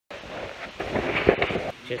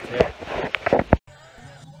shit too.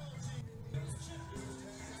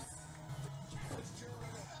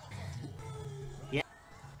 Yeah.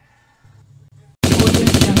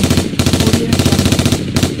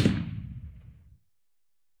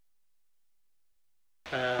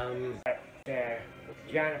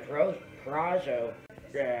 John Perazzo,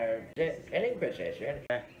 hitting position.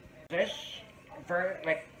 This, for,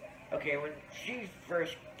 like, okay, when she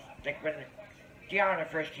first, like, when Gianna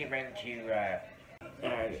first came into,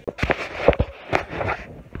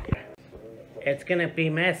 It's gonna be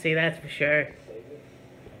messy, that's for sure.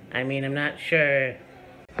 I mean, I'm not sure.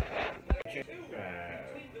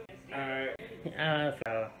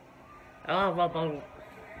 Well,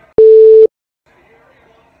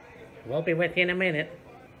 we'll be with you in a minute.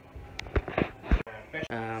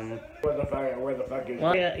 where the fuck is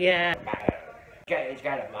Well, yeah. It's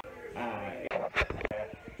got a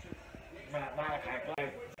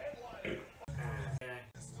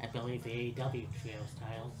I believe the AEW trios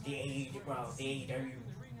titles. the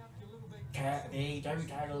AEW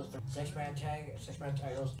titles, the six-man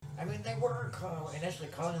titles. I mean, they were initially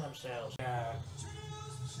calling themselves,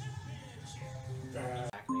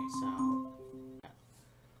 Exactly, so.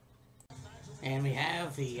 And we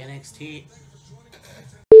have the NXT.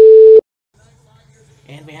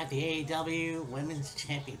 And we have the AEW Women's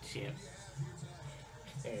Championship.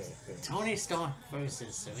 Toni Storm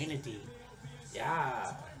versus Serena Deeb.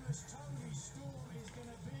 Yeah.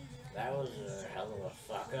 That was a hell of a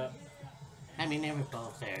fuck up. I mean, they were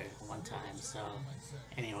both there at one time, so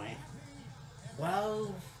anyway.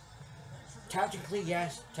 Well, tactically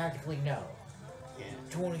yes, tactically no. Yeah.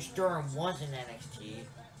 Toni Storm was in NXT.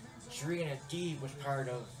 Serena Deeb was part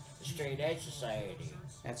of the Straight Edge Society.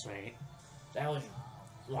 That's right. That was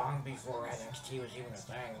long before NXT was even a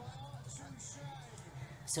thing.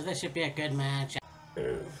 So this should be a good match.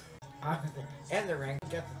 And the ring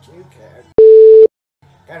got the 2 count.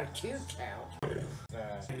 Got a 2 count.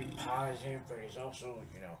 Positive, but he's also,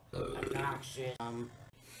 you know, obnoxious.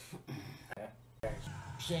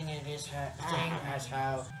 Singing as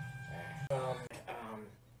how. Oh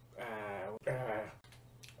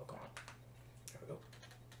god. There we go.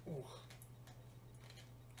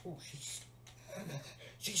 Ooh,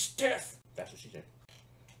 she's stiff. That's what she did.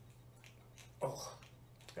 Oh,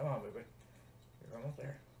 come on, baby. You're almost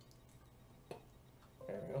there.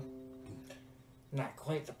 There we go. Not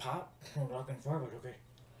quite the pop. We're walking forward, okay.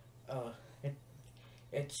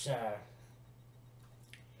 It's I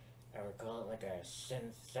would call it like a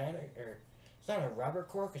synthetic, or it's not a rubber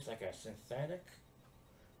cork. It's like a synthetic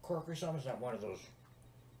cork or something. It's not one of those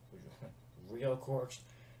real corks,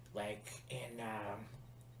 like in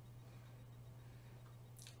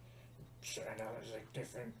so I know there's like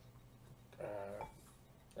different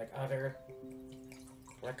like other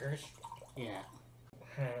liquors. Yeah.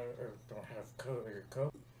 Or don't have Coke or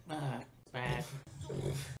Coke. Bad.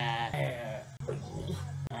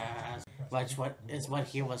 What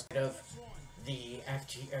he was Of the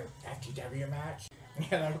FTW match.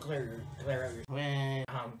 Yeah, that'll clear out your. when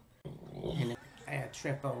in a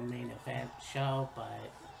triple main event show,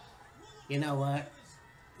 but you know what?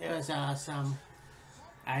 It was awesome.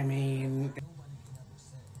 I mean,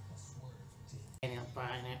 Daniel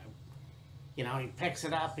Bryan, you know, he picks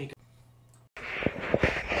it up.